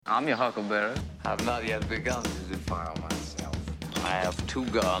I'm your huckleberry. I've not yet begun to defile myself. I have 2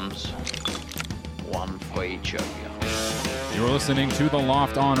 guns, one for each of you. You're listening to The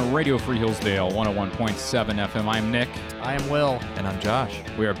Loft on Radio Free Hillsdale, 101.7 FM. I'm Nick. I am Will. And I'm Josh.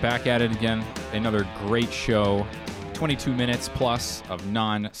 We are back at it again. Another great show. 22 minutes plus of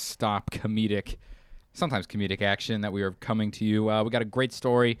non-stop comedic, sometimes comedic action that we are coming to you. We got a great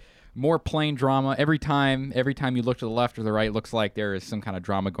story. More plane drama. Every time you look to the left or the right, it looks like there is some kind of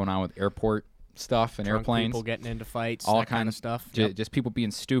drama going on with airport stuff and Drunk airplanes. people getting into fights, all that kind of stuff. Just people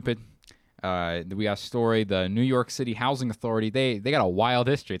being stupid. We got a story. The New York City Housing Authority. They got a wild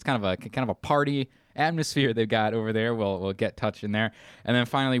history. It's kind of a party atmosphere they've got over there. We'll get touched in there, and then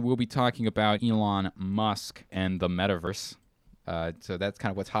finally we'll be talking about Elon Musk and the metaverse. So that's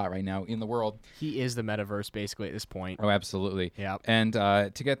kind of what's hot right now in the world. He is the metaverse basically at this point. Oh, absolutely. Yeah. And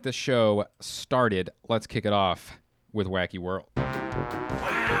to get the show started, let's kick it off with Wacky World.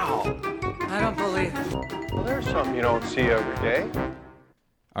 Wow! I don't believe it. Well, there's something you don't see every day.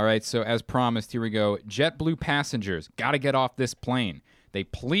 All right, so as promised, here we go. JetBlue passengers got to get off this plane. They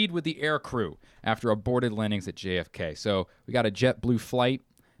plead with the air crew after aborted landings at JFK. So we got a JetBlue flight.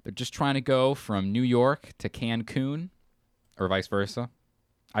 They're just trying to go from New York to Cancun, or vice versa.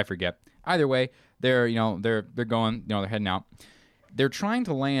 I forget. Either way, they're going, they're heading out. They're trying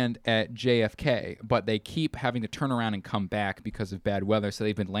to land at JFK, but they keep having to turn around and come back because of bad weather. So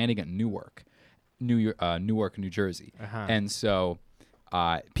they've been landing at Newark, New Jersey. Uh-huh. And so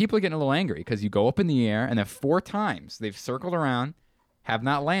people are getting a little angry because you go up in the air, and then 4 times they've circled around, have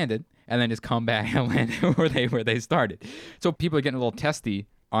not landed, and then just come back and land where they started. So people are getting a little testy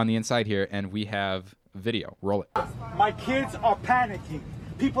on the inside here, and we have video. Roll it. My kids are panicking.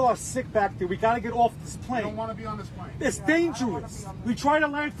 People are sick back there. We got to get off this plane. I don't want to be on this plane. It's dangerous. We tried to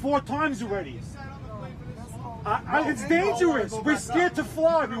land 4 times already. It's dangerous. We're scared to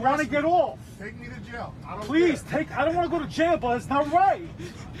fly. We want to get off. Take me to jail. Please, I don't want to go to jail, but it's not right.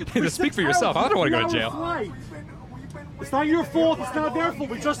 Just speak for yourself. I don't want to go to jail. Flight. It's not your fault. It's not their fault.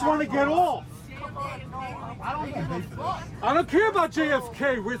 We just want to get off. I don't care about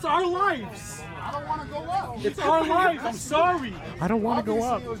JFK. It's our lives. I don't want to go up. It's our lives. I'm sorry. I don't want to go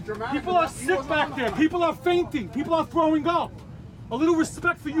up. People are sick back there. People are fainting. People are throwing up. A little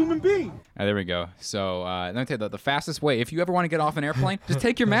respect for human beings. There we go. So let me tell you, the fastest way, if you ever want to get off an airplane, just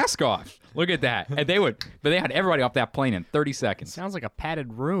take your mask off. Look at that. And they had everybody off that plane in 30 seconds. Sounds like a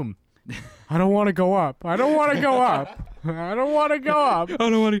padded room. I don't want to go up. I don't want to go up. I don't want to go up. I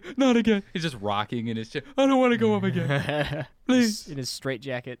don't want to. Not again. He's just rocking in his chair. I don't want to go up again. Please. In his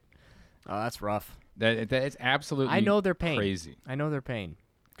straitjacket. Oh, that's rough. That's absolutely. I know their pain. Crazy. I know their pain.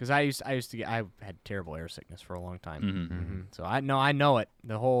 Because I had terrible air sickness for a long time. Mm-hmm. So I know it.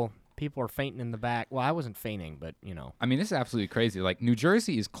 The whole people are fainting in the back. Well, I wasn't fainting, but you know. I mean, this is absolutely crazy. Like, New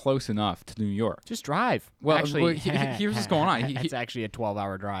Jersey is close enough to New York. Just drive. Well, actually, here's what's going on. It's actually a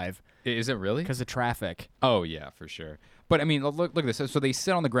 12-hour drive. Is it really? Because of traffic. Oh yeah, for sure. But I mean, look at this. So they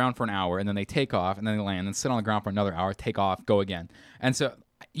sit on the ground for an hour, and then they take off, and then they land, and sit on the ground for another hour, take off, go again. And so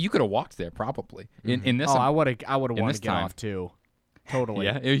you could have walked there probably in this. Oh, I would have wanted to get time. off too. Totally.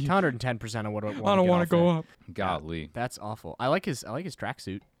 Yeah. 110% I would have. I don't want to go there. up. Golly. That's awful. I like his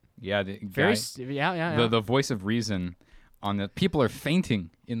tracksuit. Yeah. Yeah. The voice of reason on the people are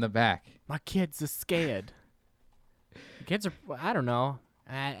fainting in the back. My kids are scared. Kids are. I don't know.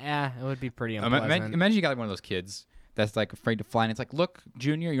 It would be pretty unpleasant. Imagine you got one of those kids that's like afraid to fly, and it's like, look,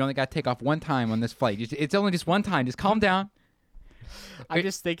 Junior, you only got to take off 1 time on this flight. It's only just 1 time. Just calm down. I'm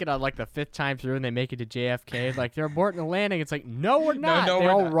just thinking on like the 5th time through, and they make it to JFK. Like they're aborting the landing. It's like, no, we're not. No, they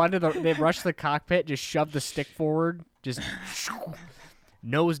we're all not. they rush to the cockpit, just shove the stick forward, just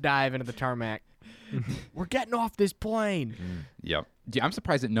nosedive into the tarmac. We're getting off this plane. Yep. Yeah, I'm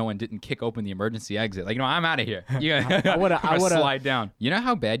surprised that no one didn't kick open the emergency exit. Like, I'm out of here. I would slide down. You know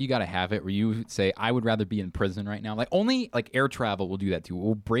how bad you got to have it where you say, I would rather be in prison right now? Like, only like air travel will do that to you. It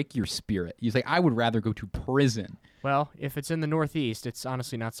will break your spirit. You say, I would rather go to prison. Well, if it's in the Northeast, it's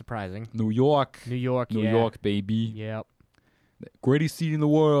honestly not surprising. New York, yeah. baby. Yep. Greatest city in the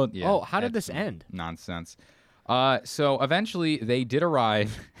world. Yeah, oh, how did this end? Nonsense. So eventually they did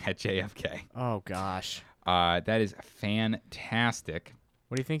arrive at JFK. Oh, gosh. That is fantastic.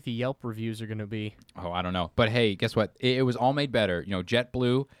 What do you think the Yelp reviews are going to be? Oh, I don't know. But hey, guess what? It was all made better. You know,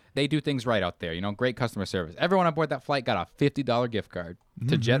 JetBlue, they do things right out there. You know, great customer service. Everyone on board that flight got a $50 gift card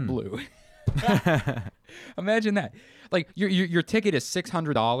to JetBlue. Imagine that. Like, your ticket is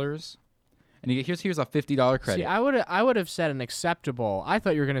 $600. And here's a $50 credit. See, I would have said an acceptable. I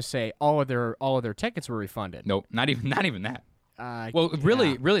thought you were going to say all of their tickets were refunded. Nope, not even that. Well,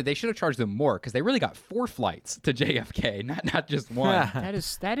 really, they should have charged them more because they really got 4 flights to JFK, not just one.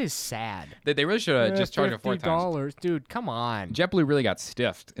 that is sad. They really should have just charged them 4 times. $50, dude. Come on. JetBlue really got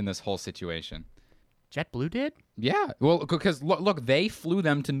stiffed in this whole situation. JetBlue did? Yeah, well, because look, they flew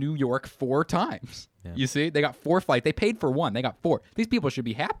them to New York 4 times. Yeah. You see, they got 4 flights. They paid for 1. They got 4. These people should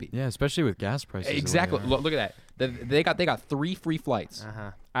be happy. Yeah, especially with gas prices. Exactly. Look at that. They got 3 free flights.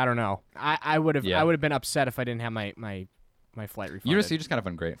 I don't know. I would have Yeah. been upset if I didn't have my flight refunded. You're just kind of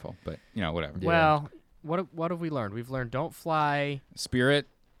ungrateful, but whatever. Well, what have we learned? We've learned don't fly Spirit,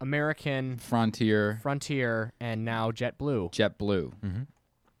 American, Frontier, and now JetBlue. JetBlue. Mm-hmm.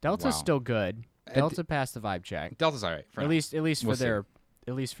 Delta's Wow. still good. Delta passed the vibe check. Delta's all right. At least We'll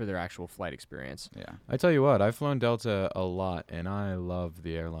for their actual flight experience. Yeah. I tell you what, I've flown Delta a lot, and I love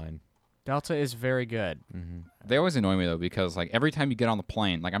the airline. Delta is very good. Mm-hmm. They always annoy me though because like every time you get on the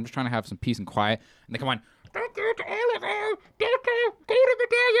plane, like I'm just trying to have some peace and quiet, and they come on. Don't go to Delta. Go to the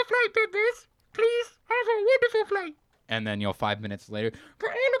Delta flight to this. Please have a wonderful flight. And then 5 minutes later, for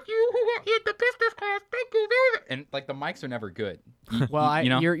all of you who are in the business class, thank you very much. And like the mics are never good. Well, you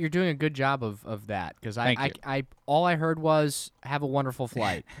know? you're doing a good job of that because Thank you. I all I heard was have a wonderful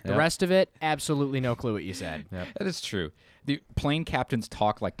flight. The Yep. rest of it, absolutely no clue what you said. That is true. The plane captains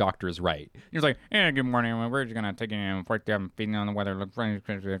talk like Doctor is right. He's like, "Yeah, good morning. We're just gonna take you in, feeding on the weather. Look, they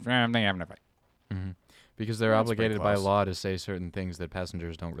having a fight." Because they're That's pretty obligated by close. law to say certain things that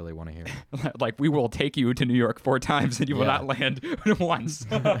passengers don't really want to hear. Like, we will take you to New York 4 times and you will Yeah. not land once.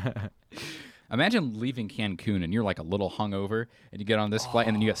 Imagine leaving Cancun and you're like a little hungover and you get on this flight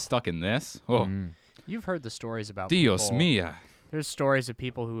and then you get stuck in this. Oh, You've heard the stories about Dios people. mia. There's stories of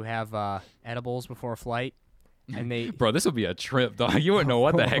people who have edibles before a flight, and they Bro, this will be a trip, dog. You wouldn't know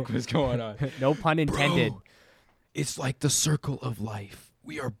what the heck was going on. no pun intended. Bro, it's like the circle of life.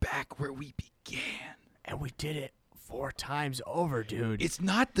 We are back where we began. And we did it 4 times over, dude. It's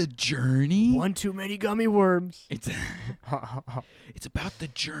not the journey. One too many gummy worms. It's it's about the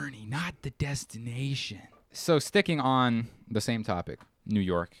journey, not the destination. So sticking on the same topic, New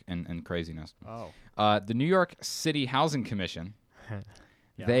York and craziness. Oh. The New York City Housing Commission.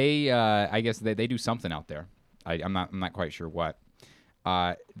 Yeah. They, I guess they do something out there. I'm not quite sure what.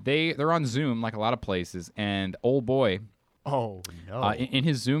 They're on Zoom like a lot of places, and old boy, Oh no. in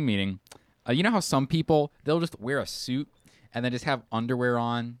his Zoom meeting, you know how some people they'll just wear a suit and then just have underwear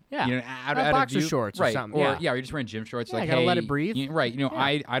on, Yeah. you know, out of boxer view? shorts or right. something, Or yeah. you're just wearing gym shorts. Yeah, like, gotta hey, let it breathe. right.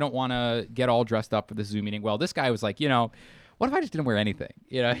 I don't want to get all dressed up for the Zoom meeting. Well, this guy was like, what if I just didn't wear anything?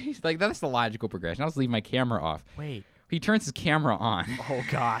 He's like, that's the logical progression. I'll just leave my camera off. Wait. He turns his camera on. Oh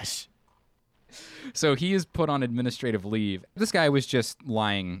gosh. So he is put on administrative leave. This guy was just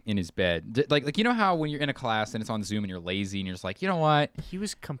lying in his bed. Like you know how when you're in a class and it's on Zoom and you're lazy and you're just like, you know what? He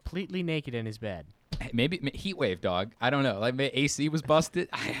was completely naked in his bed. Maybe heat wave, dog. I don't know. Like maybe AC was busted.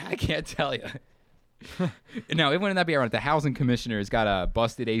 I can't tell you. No, it wouldn't that be right? The housing commissioner's got a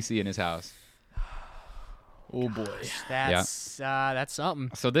busted AC in his house. Oh boy. That's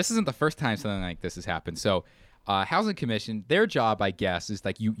something. So this isn't the first time something like this has happened. So housing commission, their job, I guess, is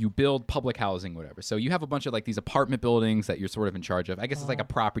like you build public housing, whatever. So you have a bunch of like these apartment buildings that you're sort of in charge of. I guess it's like a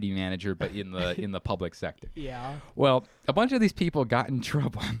property manager, but in the public sector. Yeah. Well, a bunch of these people got in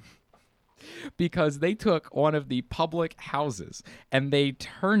trouble because they took one of the public houses and they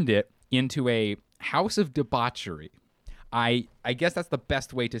turned it into a house of debauchery. I guess that's the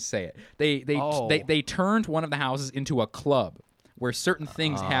best way to say it. They turned one of the houses into a club where certain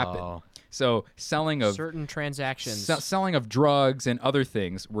things happen. So selling of Certain transactions. selling of drugs and other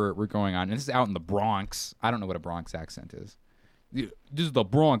things were going on. And this is out in the Bronx. I don't know what a Bronx accent is. This is the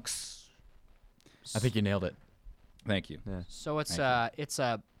Bronx. I think you nailed it. Thank you. Yeah. So it's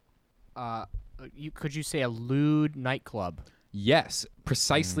could you say a lewd nightclub? Yes,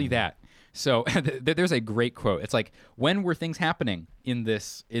 precisely that. So there's a great quote. It's like, when were things happening in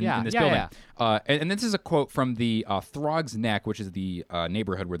this building? And this is a quote from the Throgs Neck, which is the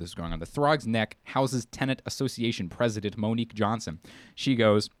neighborhood where this is going on. The Throgs Neck Houses Tenant Association President Monique Johnson. She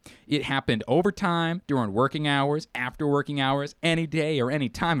goes, "It happened overtime, during working hours, after working hours, any day or any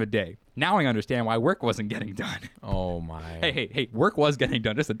time of day. Now I understand why work wasn't getting done." Oh my. Hey, work was getting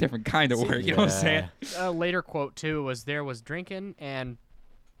done, just a different kind of work. You know what I'm saying? A later quote too was there was drinking and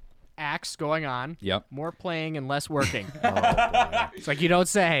acts going on. Yep. More playing and less working. It's like you don't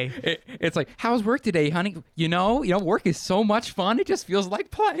say. It's like, how's work today, honey? You know, work is so much fun. It just feels like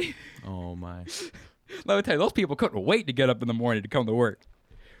play. Oh my. Let me tell you, those people couldn't wait to get up in the morning to come to work.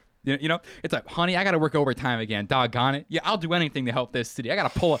 You know, it's like, honey, I got to work overtime again. Doggone it. Yeah, I'll do anything to help this city. I'll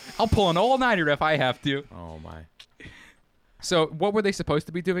pull an all-nighter if I have to. Oh my. So what were they supposed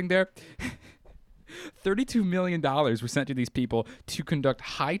to be doing there? $32 million were sent to these people to conduct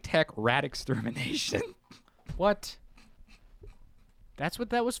high-tech rat extermination. What? That's what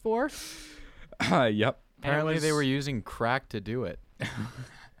that was for? Yep. Apparently, they was- were using crack to do it.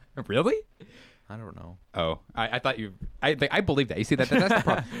 Really? I don't know. Oh, I thought you. I believe that. You see that's the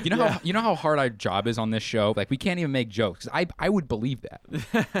problem. You know how hard our job is on this show. Like we can't even make jokes. I would believe that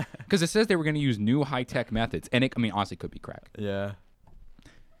because it says they were going to use new high tech methods, and it. I mean, honestly, could be crack. Yeah.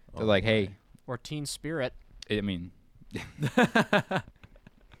 They're like, hey, Or Teen Spirit. I mean,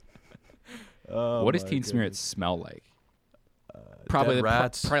 Oh, what does my Teen Spirit goodness. smell like? Probably dead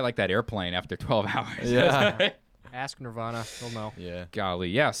rats. Probably like that airplane after 12 hours. Yeah. Ask Nirvana. They'll know. Yeah. Golly,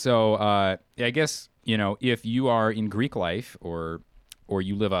 yeah. So I guess if you are in Greek life or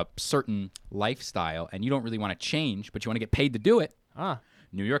you live a certain lifestyle and you don't really want to change, but you want to get paid to do it,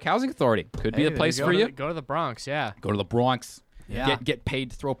 New York Housing Authority could be Hey, the there place you for go. you. Go to the Bronx, yeah. Go to the Bronx. Yeah. Get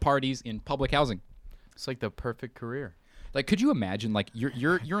paid to throw parties in public housing. It's like the perfect career. Like, could you imagine? Like,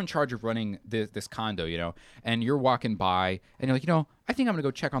 you're in charge of running this condo, and you're walking by, and you're like, I think I'm gonna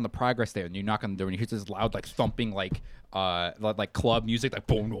go check on the progress there. And you knock on the door, and you hear this loud, like thumping, like club music, like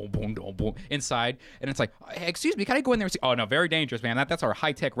boom, boom, boom, boom, boom inside, and it's like, hey, excuse me, can I go in there and see? Oh no, very dangerous, man. That's our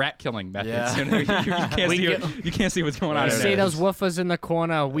high tech rat killing methods. Yeah. You can't see what's going on. You in see there. those woofers in the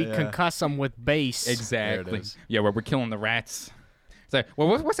corner, we Yeah. concuss them with bass. Exactly. is. Yeah, where we're killing the rats. It's like, well,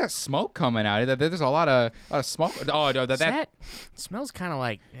 what's that smoke coming out? There's a lot of smoke. Oh, no, That smells kind of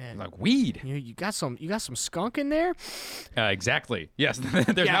like like weed. you got some skunk in there. Exactly. Yes.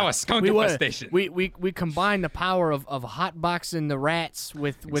 There's now a skunk we infestation. We combine the power of hotboxing the rats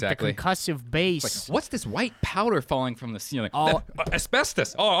with Exactly. the concussive bass. What's this white powder falling from the ceiling? Oh.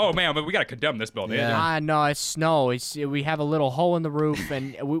 Asbestos. Oh man, but we gotta condemn this building. Yeah. No, it's snow. We have a little hole in the roof,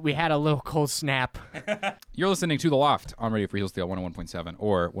 and we had a little cold snap. You're listening to The Loft on Radio Free Hillsdale 101.7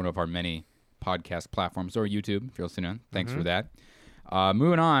 or one of our many podcast platforms or YouTube if you're listening. Thanks for that.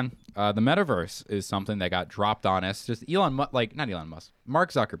 Moving on, the metaverse is something that got dropped on us. Just not Elon Musk,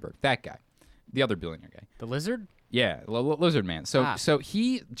 Mark Zuckerberg, that guy, the other billionaire guy. The lizard? Yeah, Lizard Man. So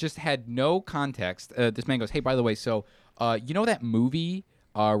he just had no context. This man goes, hey, by the way, so you know that movie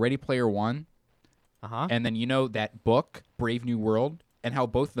Ready Player One? Uh-huh. And then you know that book, Brave New World, and how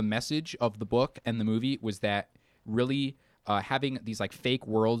both the message of the book and the movie was that really having these like fake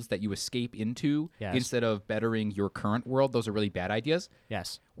worlds that you escape into Yes. instead of bettering your current world, those are really bad ideas.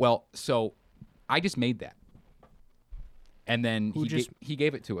 Yes. Well, so I just made that. And then Who he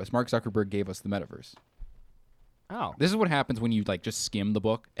gave it to us. Mark Zuckerberg gave us the metaverse. Oh. This is what happens when you like just skim the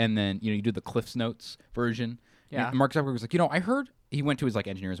book and then you do the Cliff's Notes version. Yeah. And Mark Zuckerberg was like, I heard he went to his like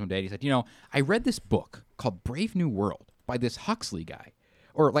engineers one day and he said, I read this book called Brave New World by this Huxley guy.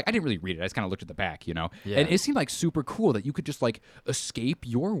 Or like I didn't really read it. I just kind of looked at the back, Yeah. And it seemed like super cool that you could just like escape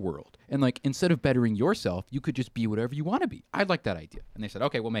your world and like instead of bettering yourself, you could just be whatever you want to be. I like that idea. And they said,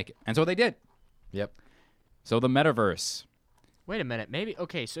 okay, we'll make it. And so they did. Yep. So the metaverse. Wait a minute. Maybe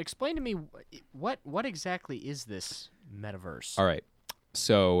okay. So explain to me what exactly is this metaverse? All right.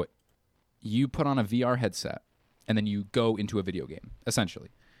 So you put on a VR headset and then you go into a video game, essentially.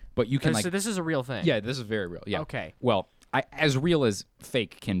 But you can So this is a real thing. yeah, this is very real. Yeah. Okay. Well, as real as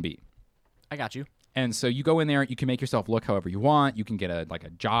fake can be. I got you. And so you go in there, you can make yourself look however you want. You can get a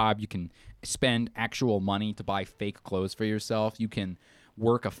job. You can spend actual money to buy fake clothes for yourself. You can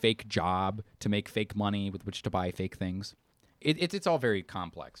work a fake job to make fake money with which to buy fake things. It's all very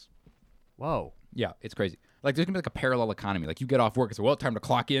complex. Whoa. Yeah, it's crazy. Like there's gonna be like a parallel economy. Like you get off work, it's time to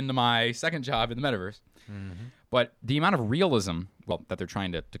clock into my second job in the metaverse. But the amount of realism, that they're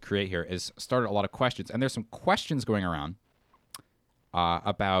trying to create here is started a lot of questions, and there's some questions going around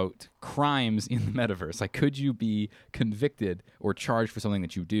about crimes in the metaverse. Like, could you be convicted or charged for something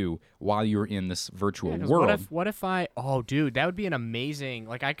that you do while you're in this virtual 'Cause world? What if I? Oh, dude, that would be an amazing.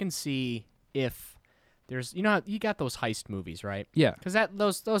 Like, I can see if there's, how you got those heist movies, right? Yeah.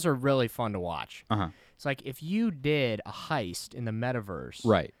 Because those are really fun to watch. Uh-huh. It's like if you did a heist in the metaverse,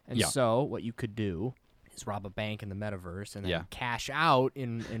 Right. And Yeah. so what you could do is rob a bank in the metaverse and then Yeah. cash out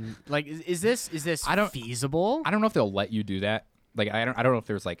in like is this feasible? I don't know if they'll let you do that. Like I don't know if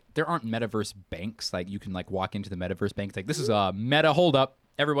there's there aren't metaverse banks like you can walk into the metaverse bank. It's like, this is a meta hold up.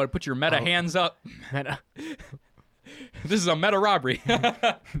 Everybody put your meta hands up. Meta- This is a meta robbery.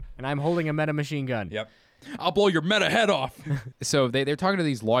 and I'm holding a meta machine gun. Yep. I'll blow your meta head off. So they're talking to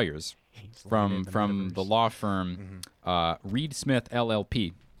these lawyers from the law firm Reed Smith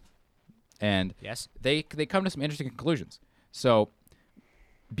LLP. And Yes. they come to some interesting conclusions. So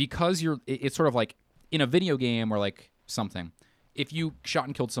because it's sort of like in a video game or like something, if you shot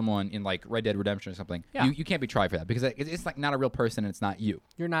and killed someone in like Red Dead Redemption or something, Yeah. you can't be tried for that because it's like not a real person and it's not you.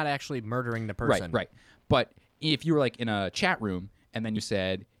 You're not actually murdering the person. Right. But if you were like in a chat room and then you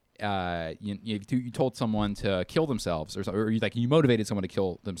said you told someone to kill themselves or you motivated someone to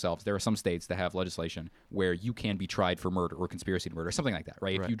kill themselves, there are some states that have legislation where you can be tried for murder or conspiracy to murder, something like that,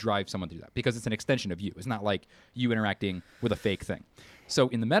 right? If you drive someone to do that, because it's an extension of you. It's not like you interacting with a fake thing. So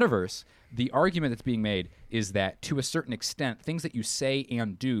in the metaverse, the argument that's being made is that to a certain extent, things that you say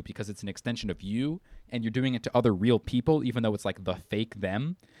and do because it's an extension of you and you're doing it to other real people, even though it's like the fake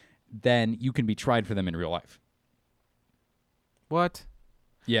them, then you can be tried for them in real life. What?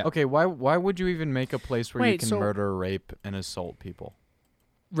 Yeah. Okay, why would you even make a place where you Wait, can so- murder, rape, and assault people?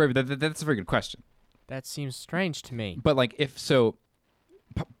 Right, but that's a very good question. That seems strange to me. But like, if so,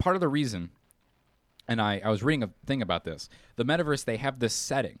 part of the reason, and I was reading a thing about this. The metaverse, they have this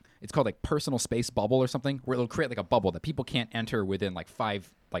setting. It's called like personal space bubble or something, where it'll create like a bubble that people can't enter within like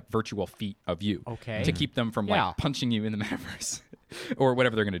 5 like virtual feet of you. Okay. To keep them from Yeah. like punching you in the metaverse, or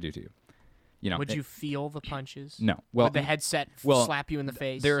whatever they're gonna do to you. You know. Would you feel the punches? No. Well, Would the headset well, slap you in the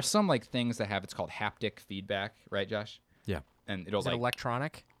face? There are some like things that have it's called haptic feedback, right, Josh? Yeah. And it'll Is it like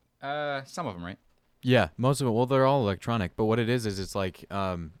electronic? some of them, right? Yeah, most of it. Well, they're all electronic, but what it is it's like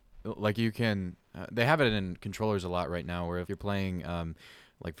you can. They have it in controllers a lot right now, where if you're playing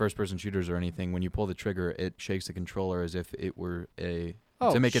like first-person shooters or anything, when you pull the trigger, it shakes the controller as if it were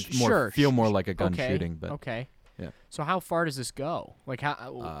to make it feel more like a gun shooting. But okay. yeah. So how far does this go? Like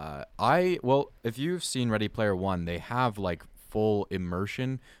how? Well, if you've seen Ready Player One, they have like full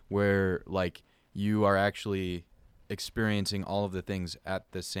immersion where like you are actually experiencing all of the things at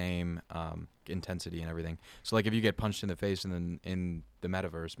the same intensity and everything. So like if you get punched in the face and then in the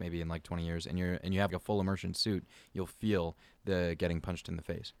metaverse, maybe in like 20 years, and you have a full immersion suit, you'll feel the getting punched in the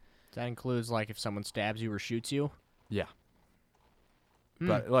face. That includes like if someone stabs you or shoots you. Yeah.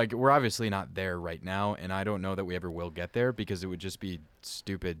 But like we're obviously not there right now, and I don't know that we ever will get there because it would just be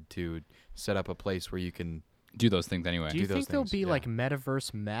stupid to set up a place where you can Do those things anyway. Do you those think there'll things, be yeah. like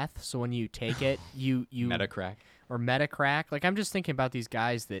metaverse meth? So when you take it, you Metacrack. or metacrack. Like I'm just thinking about these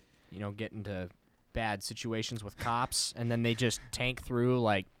guys that get into bad situations with cops, and then they just tank through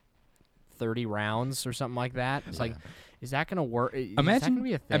like 30 rounds or something like that. It's like, is that gonna work? Is that gonna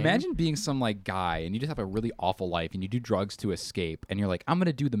be a thing? Imagine being some like guy and you just have a really awful life and you do drugs to escape and you're like, I'm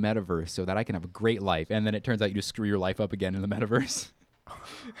gonna do the metaverse so that I can have a great life, and then it turns out you just screw your life up again in the metaverse.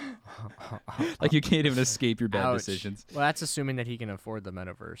 Like you can't even escape your bad Ouch. decisions. Well, that's assuming that he can afford the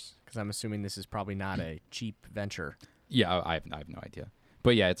metaverse, because I'm assuming this is probably not a cheap venture. Yeah, I have no idea.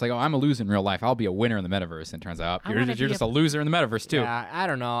 But yeah, it's like, oh, I'm a loser in real life. I'll be a winner in the metaverse. And it turns out I you're wanna be just a loser in the metaverse too. Yeah, I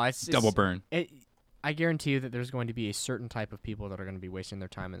don't know. It's Double burn. I guarantee you that there's going to be a certain type of people that are going to be wasting their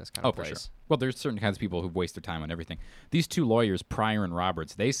time in this kind Oh, of for place. sure. Well, there's certain kinds of people who waste their time on everything. These two lawyers, Pryor and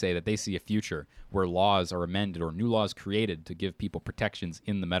Roberts, they say that they see a future where laws are amended or new laws created to give people protections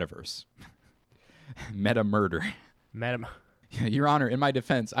in the metaverse. Meta murder. Your Honor, in my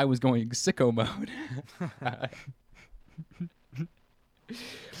defense, I was going sicko mode.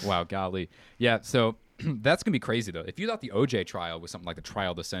 Wow, golly. Yeah, so that's going to be crazy, though. If you thought the OJ trial was something like the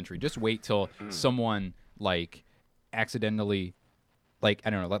trial of the century, just wait till someone, like, accidentally, like, I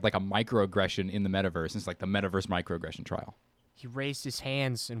don't know, like a microaggression in the metaverse. It's like the metaverse microaggression trial. He raised his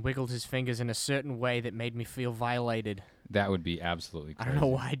hands and wiggled his fingers in a certain way that made me feel violated. That would be absolutely crazy. I don't know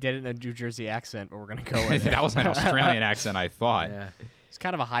why I did it in a New Jersey accent, but we're going to go with it. That was an Australian accent, I thought. Yeah. It's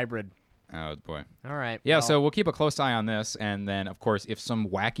kind of a hybrid. Oh, boy. All right. Yeah, well, so we'll keep a close eye on this, and then, of course, if some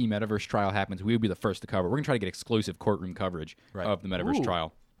wacky metaverse trial happens, we will be the first to cover. We're going to try to get exclusive courtroom coverage of the metaverse Ooh.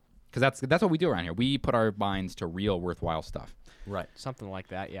 trial, because that's what we do around here. We put our minds to real, worthwhile stuff. Right. something like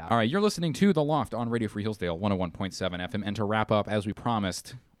that, yeah. All right, you're listening to The Loft on Radio Free Hillsdale, 101.7 FM, and to wrap up, as we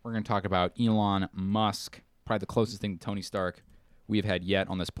promised, we're going to talk about Elon Musk, probably the closest thing to Tony Stark we have had yet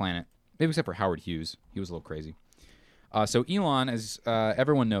on this planet, maybe except for Howard Hughes. He was a little crazy. So Elon, as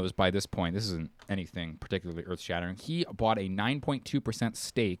everyone knows by this point, this isn't anything particularly earth-shattering. He bought a 9.2%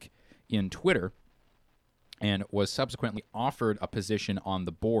 stake in Twitter and was subsequently offered a position on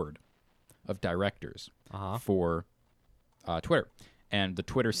the board of directors for Twitter. And the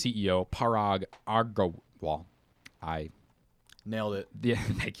Twitter CEO, Parag Agrawal, Nailed it. yeah,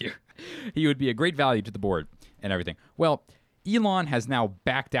 thank you. He would be a great value to the board and everything. Well, Elon has now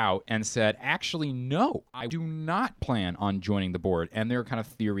backed out and said, actually, no, I do not plan on joining the board. And there are kind of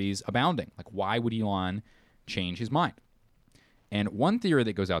theories abounding. Like, why would Elon change his mind? And one theory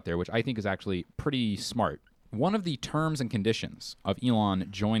that goes out there, which I think is actually pretty smart, one of the terms and conditions of Elon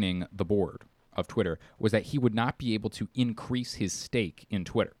joining the board of Twitter was that he would not be able to increase his stake in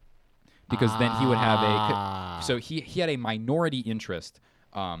Twitter. because then he would have so he had a minority interest.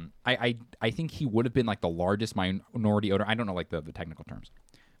 I think he would have been like the largest minority owner. I don't know like the technical terms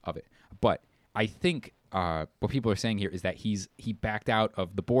of it, but I think what people are saying here is that he backed out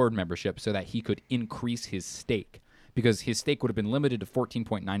of the board membership so that he could increase his stake, because his stake would have been limited to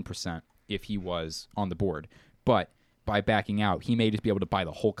 14.9% if he was on the board. But by backing out, he may just be able to buy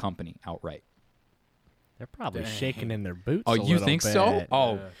the whole company outright. They're probably shaking in their boots. Oh, a you little think bit. so?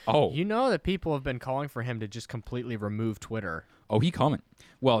 Oh. You know that people have been calling for him to just completely remove Twitter. Oh, he coming.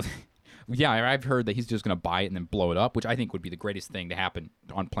 Well, yeah, I've heard that he's just going to buy it and then blow it up, which I think would be the greatest thing to happen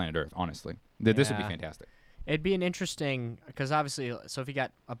on planet Earth, honestly. This would be Yeah. fantastic. It'd be an interesting, because obviously, so if he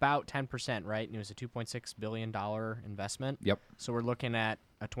got about 10%, right, and it was a $2.6 billion investment. Yep. So we're looking at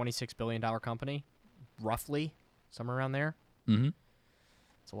a $26 billion company, roughly, somewhere around there. Mm-hmm.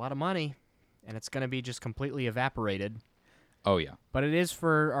 It's a lot of money, and it's going to be just completely evaporated. Oh, yeah. But it is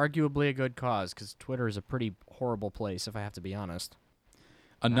for arguably a good cause, because Twitter is a pretty horrible place, if I have to be honest.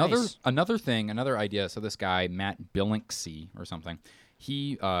 Nice. Another idea. So this guy, Matt Billingsley or something,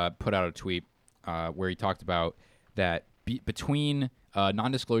 he put out a tweet where he talked about that between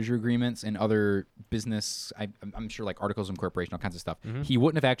non-disclosure agreements and other business, I'm sure like articles of incorporation, all kinds of stuff, he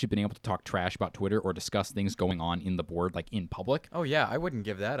wouldn't have actually been able to talk trash about Twitter or discuss things going on in the board, like in public. Oh yeah, I wouldn't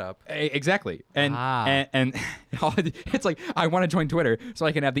give that up. Exactly. And it's like, I want to join Twitter so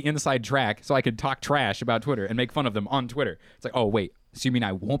I can have the inside track so I can talk trash about Twitter and make fun of them on Twitter. It's like, oh, wait, so you mean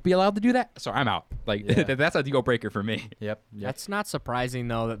I won't be allowed to do that? So I'm out. Like, that's a deal breaker for me. Yep. That's not surprising,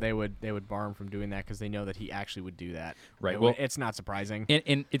 though, that they would bar him from doing that, because they know that he actually would do that. Right. Well, it's not surprising.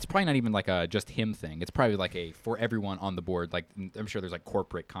 And it's probably not even like a just him thing. It's probably like a for everyone on the board. Like, I'm sure there's like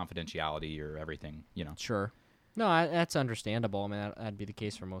corporate confidentiality or everything, you know. Sure. No, that's understandable. I mean, that'd be the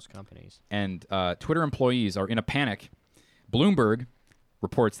case for most companies. And Twitter employees are in a panic. Bloomberg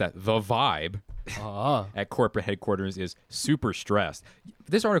reports that the vibe at corporate headquarters is super stressed.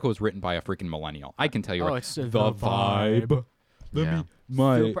 This article was written by a freaking millennial. I can tell you. It's the vibe. Yeah.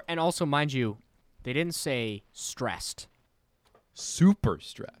 Super, and also, mind you, they didn't say stressed. Super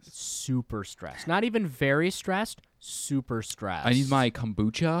stressed. Super stressed. Not even very stressed. Super stressed. I need my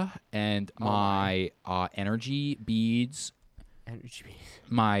kombucha and my energy beads. Energy beads.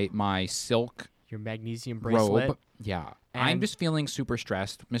 My silk Your magnesium bracelet. robe. Yeah. I'm And- just feeling super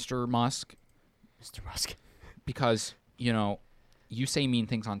stressed, Mr. Musk, Mr. Musk. because, you know, you say mean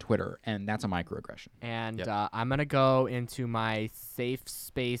things on Twitter, and that's a microaggression. And I'm going to go into my safe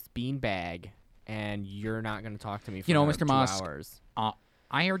space beanbag, and you're not going to talk to me for You know, another Mr. 2 Musk, hours.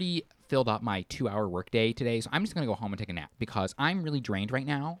 I already filled up my 2-hour workday today, so I'm just going to go home and take a nap because I'm really drained right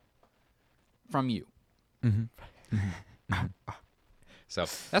now from you. So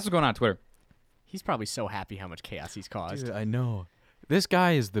that's what's going on Twitter. He's probably so happy how much chaos he's caused. Dude, I know. This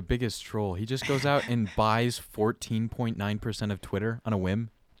guy is the biggest troll. He just goes out and buys 14.9% of Twitter on a whim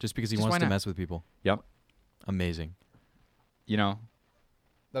just because he Just wants why to not? mess with people. Yep. Amazing. You know,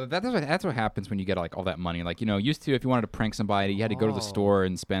 that's what happens when you get like all that money. Like, you know, used to, if you wanted to prank somebody, you had to go to the store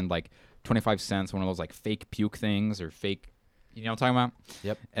and spend like 25 cents, one of those like fake puke things or fake, you know what I'm talking about?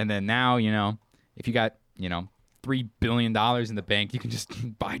 Yep. And then now, you know, if you got, you know, $3 billion in the bank, you can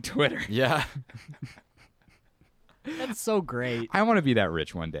just buy Twitter. Yeah. That's so great. I want to be that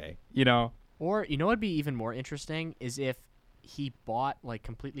rich one day, you know? Or, you know what would be even more interesting is if he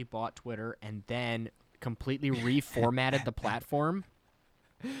completely bought Twitter and then completely reformatted the platform.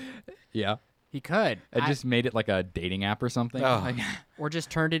 Yeah. He could. I just made it like a dating app or something. Oh. Like, Or just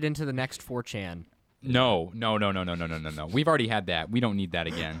turned it into the next 4chan. no. We've already had that. We don't need that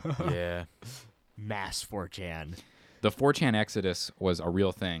again. Yeah. Mass 4chan. The 4chan exodus was a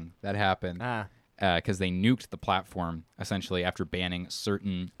real thing. That happened. Because they nuked the platform essentially after banning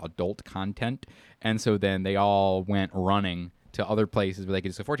certain adult content, and so then they all went running to other places where they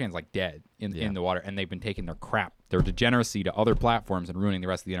could. So 4chan's like dead in the water, and they've been taking their crap, their degeneracy to other platforms and ruining the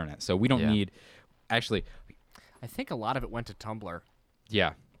rest of the internet. So we don't need. Actually, I think a lot of it went to Tumblr.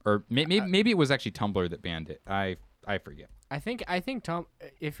 yeah, or maybe it was actually Tumblr that banned it. I forget. I think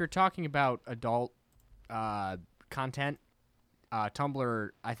if you're talking about adult content, Tumblr,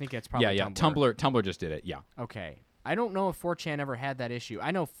 I think it's probably Tumblr. Tumblr just did it. Yeah. Okay. I don't know if 4chan ever had that issue.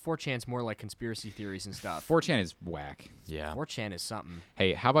 I know 4chan's more like conspiracy theories and stuff. 4chan is whack. Yeah. 4chan is something.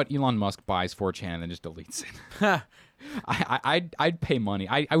 Hey, how about Elon Musk buys 4chan and then just deletes it? I'd pay money.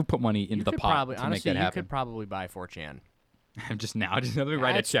 I would put money into the pot to make that you happen. could probably buy 4chan. Just let me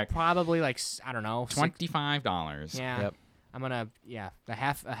write a It's check. Probably like, I don't know, $25. Yeah. Yep. I'm gonna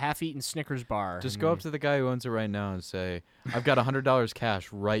a half-eaten Snickers bar. Just go up to the guy who owns it right now and say, I've got $100 cash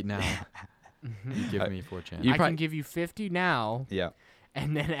right now. You give me 4chan. You I probably- can give you 50 now. Yeah.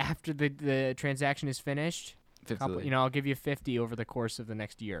 and then after the transaction is finished, I'll give you 50 over the course of the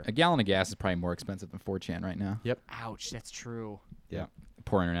next year. A gallon of gas is probably more expensive than 4chan right now. Yep. Ouch, that's true. Yeah.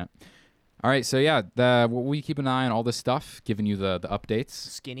 Poor internet. All right, so yeah, we keep an eye on all this stuff, giving you the updates.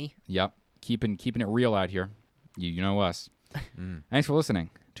 Skinny. Yep. Keeping it real out here. You know us. Thanks for listening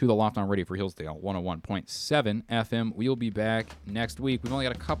to the Locked On Radio for Hillsdale 101.7 FM. We'll be back next week. We've only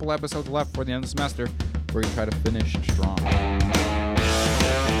got a couple episodes left before the end of the semester. We're going to try to finish strong.